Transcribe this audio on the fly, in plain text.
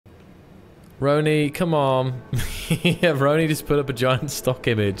Roni, come on. Yeah, Roni just put up a giant stock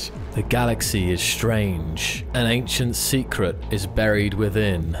image. The galaxy is strange. An ancient secret is buried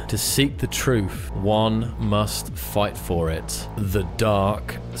within. To seek the truth, one must fight for it. The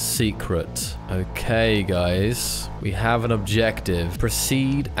dark secret. Okay, guys. We have an objective.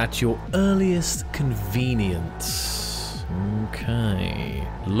 Proceed at your earliest convenience. Okay.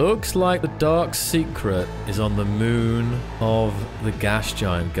 Looks like the dark secret is on the moon of the gas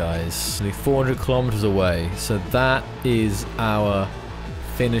giant, guys. Only 400 kilometers away. So that is our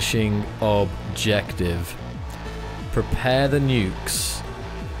finishing objective. Prepare the nukes.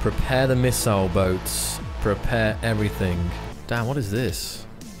 Prepare the missile boats. Prepare everything. Damn, what is this?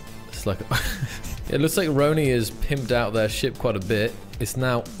 It's like... It looks like Roni has pimped out their ship quite a bit. It's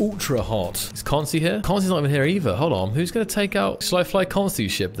now ultra hot. Is Consi here? Consi's not even here either. Hold on. Who's going to take out... Shall I fly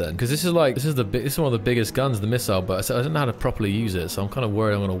Consi's ship then? Because this is like... This is one of the biggest guns, the missile, but I don't know how to properly use it, so I'm kind of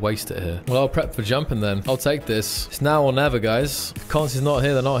worried I'm going to waste it here. Well, I'll prep for jumping then. I'll take this. It's now or never, guys. If Consi's not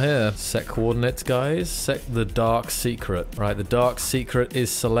here, they're not here. Set coordinates, guys. Set the dark secret. Right, the dark secret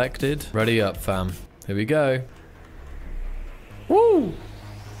is selected. Ready up, fam. Here we go. Woo!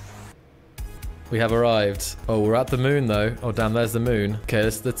 We have arrived. Oh, we're at the moon though. Oh damn, there's the moon. Okay,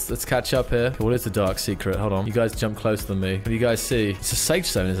 let's catch up here. What is the dark secret? Hold on. You guys jump closer than me. What do you guys see? It's a safe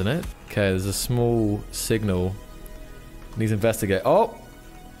zone, isn't it? Okay, there's a small signal. Need to investigate. Oh!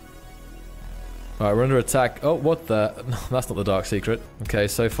 Alright, we're under attack. Oh, what the? No, that's not the dark secret. Okay,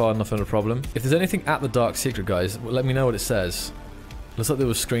 so far nothing a problem. If there's anything at the dark secret, guys, let me know what it says. Looks like there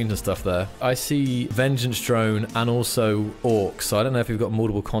was screens and stuff there. I see Vengeance Drone and also Orcs, so I don't know if we've got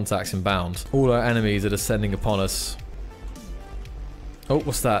multiple contacts inbound. All our enemies are descending upon us. Oh,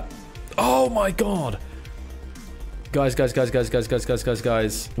 what's that? Oh my god! Guys.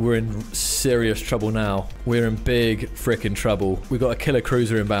 We're in serious trouble now. We're in big frickin' trouble. We've got a killer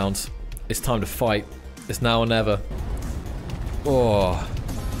cruiser inbound. It's time to fight. It's now or never. Oh.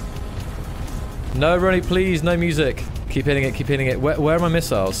 No, Ronnie, please, no music. Keep hitting it, keep hitting it. Where are my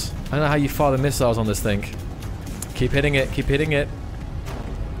missiles? I don't know how you fire the missiles on this thing. Keep hitting it, keep hitting it.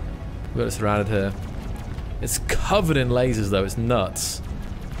 We've got it surrounded here. It's covered in lasers though, it's nuts.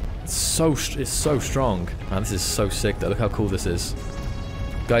 It's so strong. Man, this is so sick though, look how cool this is.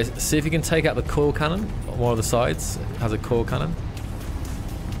 Guys, see if you can take out the coil cannon on one of the sides. It has a coil cannon.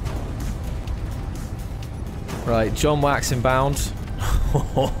 Right, John Wax inbound.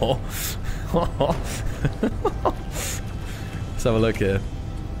 Let's have a look here.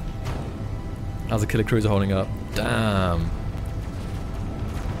 How's the killer cruiser holding up? Damn.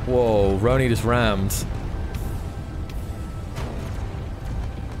 Whoa, Roni just rammed.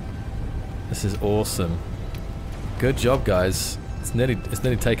 This is awesome. Good job, guys. It's nearly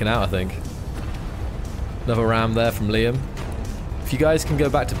taken out, I think. Another ram there from Liam. If you guys can go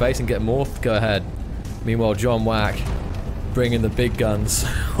back to base and get more, go ahead. Meanwhile, John Wack bringing the big guns.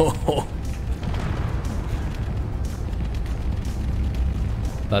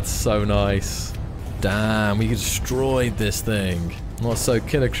 That's so nice. Damn, we destroyed this thing. Not so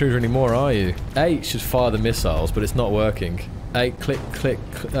killer cruiser anymore, are you? 8 should fire the missiles, but it's not working. 8,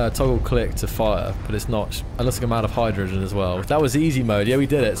 toggle click to fire, but it's not. Unless I'm out of hydrogen as well. That was easy mode. Yeah, we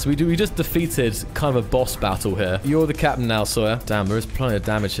did it. So we just defeated kind of a boss battle here. You're the captain now, Sawyer. Damn, there is plenty of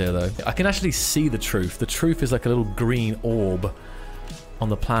damage here though. I can actually see the truth. The truth is like a little green orb on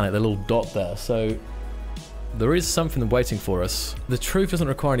the planet, the little dot there. So there is something waiting for us. The truth doesn't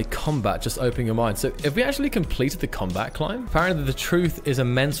require any combat, just opening your mind. So have we actually completed the combat climb? Apparently the truth is a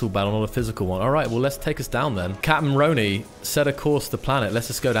mental battle, not a physical one. All right, well, let's take us down then. Captain Roni, set a course to the planet. Let's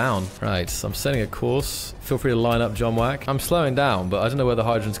just go down. Right, so I'm setting a course. Feel free to line up, John Wack. I'm slowing down, but I don't know where the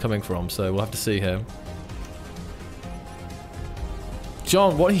hydrogen's coming from, so we'll have to see here.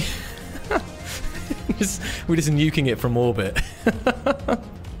 John, what are you... We're just nuking it from orbit.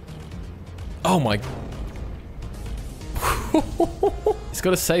 Oh my... It's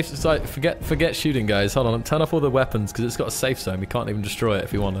got a safe side. Forget shooting, guys. Hold on, turn off all the weapons because it's got a safe zone. We can't even destroy it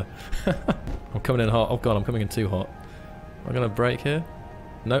if we want to. I'm coming in hot. Oh god, I'm coming in too hot. I'm gonna brake here.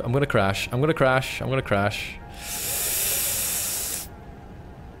 No, I'm gonna crash. I'm gonna crash. I'm gonna crash.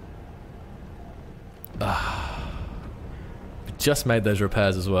 Just made those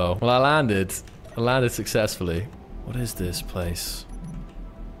repairs as well. Well, I landed successfully. What is this place?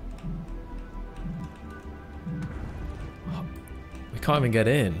 Can't even get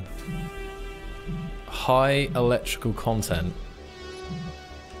in. High electrical content.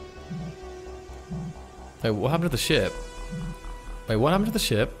 Wait, what happened to the ship? Wait, what happened to the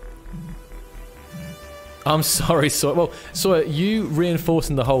ship? I'm sorry, so well, so you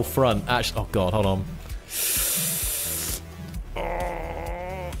reinforcing the whole front. Actually, oh god, hold on.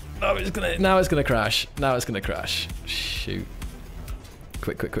 Oh, it's gonna. Now it's gonna crash. Now it's gonna crash. Shoot.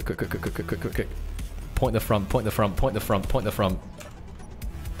 Quick, quick, quick, quick, quick, quick, quick, quick, quick, quick. Point the front, point the front, point the front, point the front.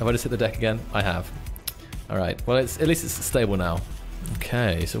 Have I just hit the deck again? I have. Alright, well, at least it's stable now.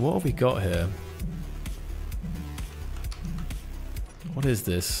 Okay, so what have we got here? What is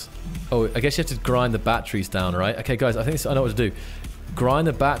this? Oh, I guess you have to grind the batteries down, right? Okay, guys, I think I know what to do. Grind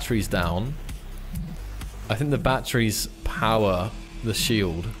the batteries down. I think the batteries power the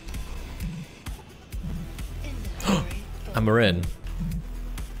shield. And we're in.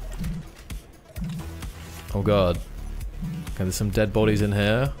 Oh god. Okay, there's some dead bodies in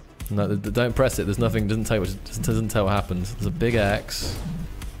here. No, don't press it. There's nothing. Doesn't tell what happens. There's a big X.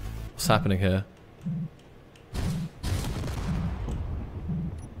 What's happening here?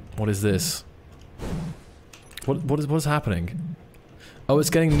 What is this? What is happening? Oh, it's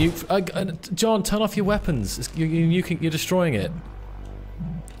getting nuked. John, turn off your weapons. You're destroying it.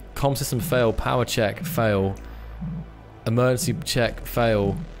 Comm system fail. Power check fail. Emergency check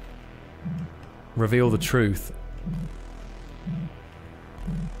fail. Reveal the truth.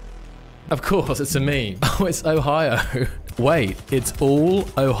 Of course, it's a meme. Oh, it's Ohio. Wait, it's all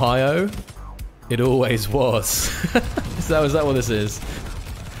Ohio? It always was. Is that what this is?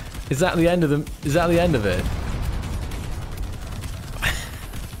 Is that the end of the? Is that the end of it?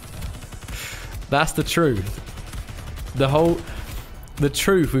 That's the truth. The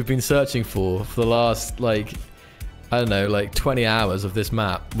truth we've been searching for the last, like, I don't know, like 20 hours of this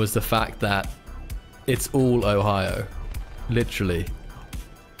map was the fact that it's all Ohio. Literally.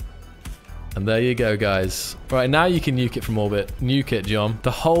 And there you go, guys. Right, now you can nuke it from orbit. Nuke it, John.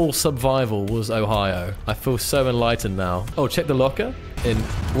 The whole survival was Ohio. I feel so enlightened now. Oh, check the locker.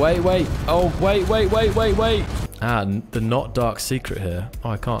 Wait. Oh, wait. Ah, the not dark secret here. Oh,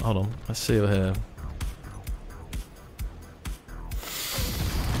 I can't. Hold on. I see over here.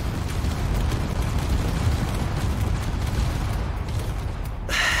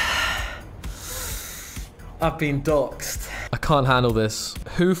 I've been doxed. I can't handle this.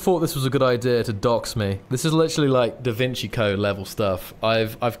 Who thought this was a good idea to dox me? This is literally like Da Vinci Code level stuff.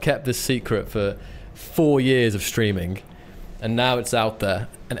 I've kept this secret for 4 years of streaming, and now it's out there,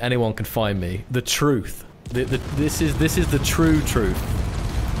 and anyone can find me. The truth. This is the true truth.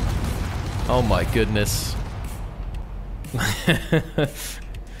 Oh my goodness.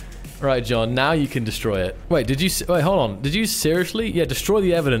 Right, John, now you can destroy it. Wait, wait, hold on. Did you seriously? Yeah, destroy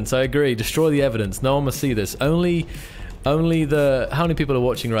the evidence. I agree. Destroy the evidence. No one must see this. Only the... How many people are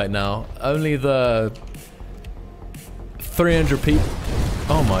watching right now? Only the... 300 people...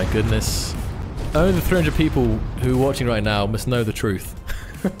 Oh my goodness. Only the 300 people who are watching right now must know the truth.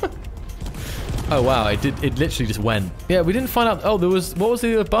 Oh wow, it literally just went. Yeah, we didn't find out. Oh, there was... What was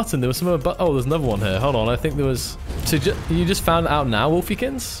the other button? There was some other button. Oh, there's another one here. Hold on, I think there was... So you just found it out now,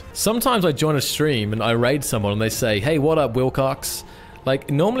 Wolfiekins? Sometimes I join a stream and I raid someone and they say, hey, what up, Wilcox? Like,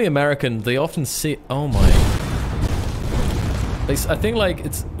 normally Americans, they often see... Oh my... I think, like,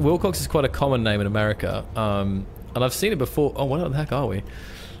 it's... Wilcox is quite a common name in America. And I've seen it before... Oh, where the heck are we?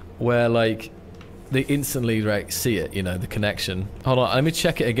 Where, like... They instantly, like, see it, you know, the connection. Hold on, let me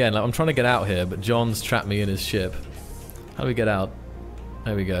check it again. Like, I'm trying to get out here, but John's trapped me in his ship. How do we get out?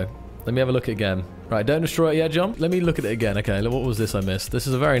 There we go. Let me have a look again. Right, don't destroy it yet, John. Let me look at it again. Okay, what was this I missed? This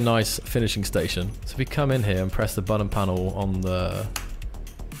is a very nice finishing station. So if we come in here and press the button panel on the...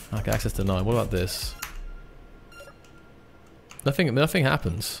 Okay, access denied. What about this? Nothing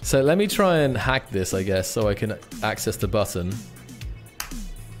happens. So let me try and hack this, I guess, so I can access the button.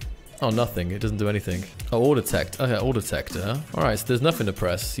 Oh, nothing. It doesn't do anything. Oh, ore detector. Okay, ore detector. Alright, so there's nothing to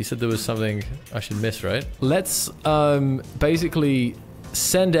press. You said there was something I should miss, right? Let's, basically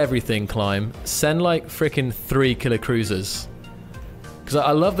send everything, Climb. Send, like, freaking 3 killer cruisers. Because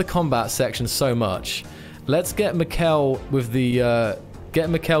I love the combat section so much. Let's get Mikkel with the, get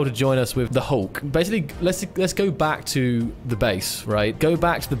Mikkel to join us with the Hulk. Basically, let's go back to the base, right? Go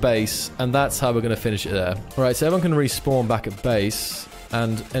back to the base, and that's how we're going to finish it there. Alright, so everyone can respawn back at base.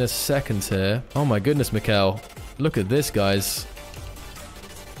 And in a second here... Oh my goodness, Mikkel. Look at this, guys.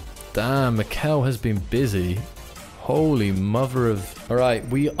 Damn, Mikkel has been busy. Holy mother of... Alright,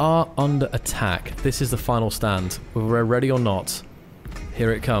 we are under attack. This is the final stand. Whether we're ready or not.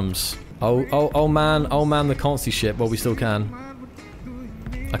 Here it comes. Oh man, the Consti ship while we still can.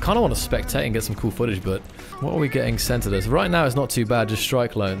 I kind of want to spectate and get some cool footage, but... What are we getting sent at us? Right now it's not too bad, just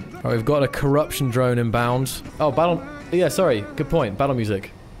strike lone. Alright, we've got a corruption drone inbound. Oh, battle... Yeah, sorry. Good point. Battle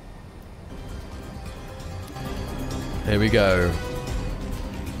music. Here we go.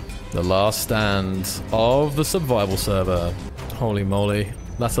 The last stand of the survival server. Holy moly.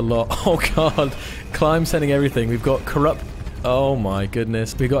 That's a lot. Oh god. Climb sending everything. We've got Oh my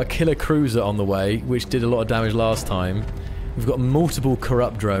goodness. We've got a killer cruiser on the way, which did a lot of damage last time. We've got multiple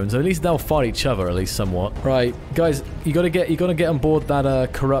corrupt drones. At least they'll fight each other, at least somewhat. Right, guys, you gotta get on board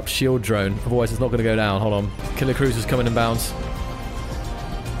that corrupt shield drone. Otherwise, it's not gonna go down. Hold on. Killer cruiser's coming inbound.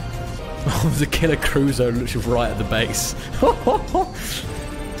 Oh, there's a killer cruiser literally right at the base.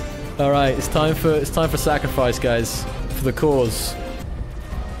 All right, it's time for sacrifice, guys, for the cause.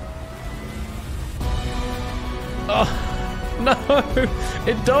 Oh no!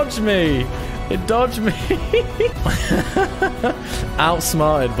 It dodged me. It dodged me.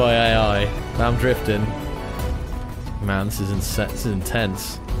 Outsmarted by AI. I'm drifting. Man, this is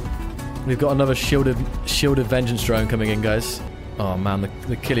intense. We've got another shielded vengeance drone coming in, guys. Oh man,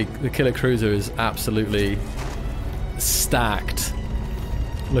 the killer cruiser is absolutely stacked.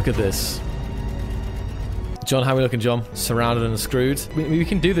 Look at this. John, how are we looking, John? Surrounded and screwed. We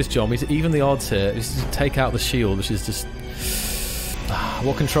can do this, John. We need to even the odds here. Just take out the shield, which is just...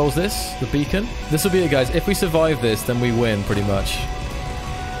 What controls this? The beacon? This will be it, guys. If we survive this, then we win, pretty much.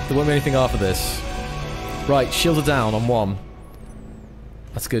 There won't be anything after this. Right, shields are down on one.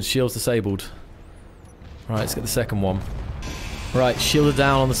 That's good. Shield's disabled. Right, let's get the second one. Right, shield are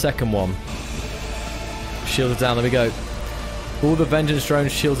down on the second one. Shields are down. There we go. All the vengeance drone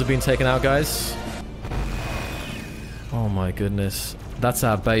shields have been taken out, guys. Oh my goodness. That's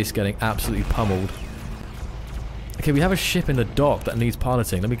our base getting absolutely pummeled. Okay, we have a ship in the dock that needs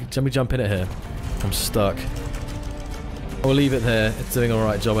piloting. Let me jump in it here. I'm stuck. We'll leave it there. It's doing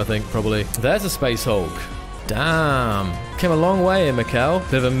alright job, I think, probably. There's a Space Hulk. Damn. Came a long way in Mikkel.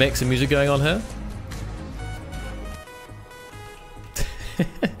 Bit of a mix of music going on here.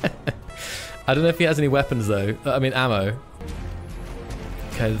 I don't know if he has any weapons, though. I mean, ammo.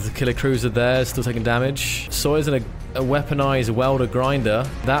 Okay, there's a killer cruiser there, still taking damage. Sawyer's in a weaponized welder grinder.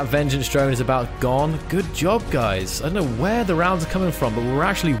 That vengeance drone is about gone. Good job, guys. I don't know where the rounds are coming from, but we're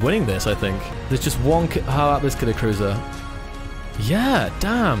actually winning this, I think. There's just one... How about this killer cruiser? Yeah,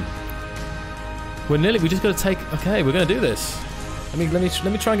 damn. We're nearly... We just got to take... Okay, we're going to do this. Let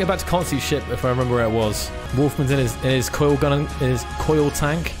me try and get back to Concy's ship if I remember where it was. Wolfman's in his coil gun, in his coil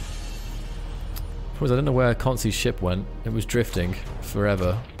tank. I don't know where Concy's ship went. It was drifting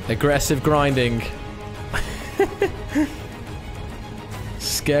forever. Aggressive grinding.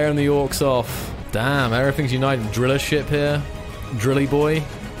 Scaring the orcs off. Damn, everything's united. Driller ship here. Drilly boy.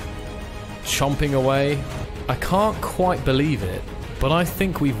 Chomping away. I can't quite believe it, but I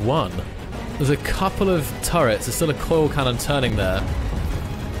think we've won. There's a couple of turrets. There's still a coil cannon turning there.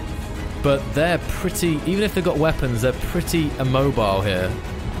 But they're pretty... Even if they've got weapons, they're pretty immobile here.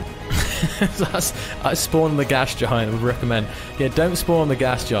 I spawned the gas giant. I would recommend. Yeah, don't spawn the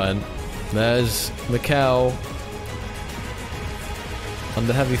gas giant. There's Mikkel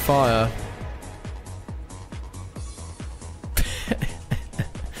under heavy fire.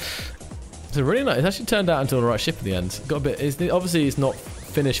 It's a really nice. It's actually turned out into the right ship at the end. Got a bit. Obviously, it's not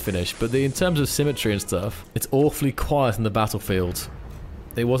finished, but in terms of symmetry and stuff, it's awfully quiet in the battlefield.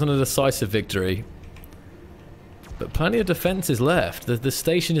 It wasn't a decisive victory. But plenty of defenses left. The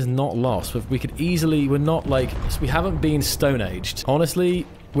station is not lost. We could easily... We're not like... We haven't been Stone Aged. Honestly,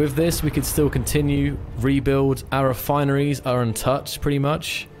 with this, we could still continue, rebuild. Our refineries are untouched, pretty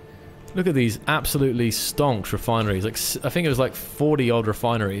much. Look at these absolutely stonked refineries. Like, I think it was like 40-odd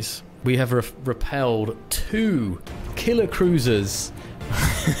refineries. We have repelled 2 killer cruisers.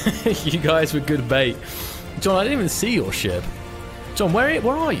 You guys were good bait. John, I didn't even see your ship. John, where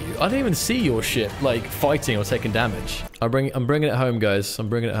are you? I didn't even see your ship, like, fighting or taking damage. I'm bringing it home, guys. I'm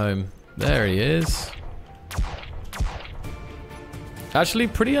bringing it home. There he is. Actually,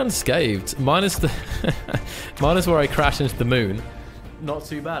 pretty unscathed. Minus the... minus where I crashed into the moon. Not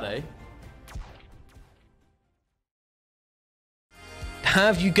too bad, eh?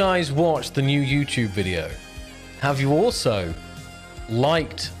 Have you guys watched the new YouTube video? Have you also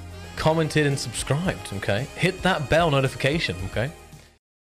liked, commented, and subscribed, okay? Hit that bell notification, okay?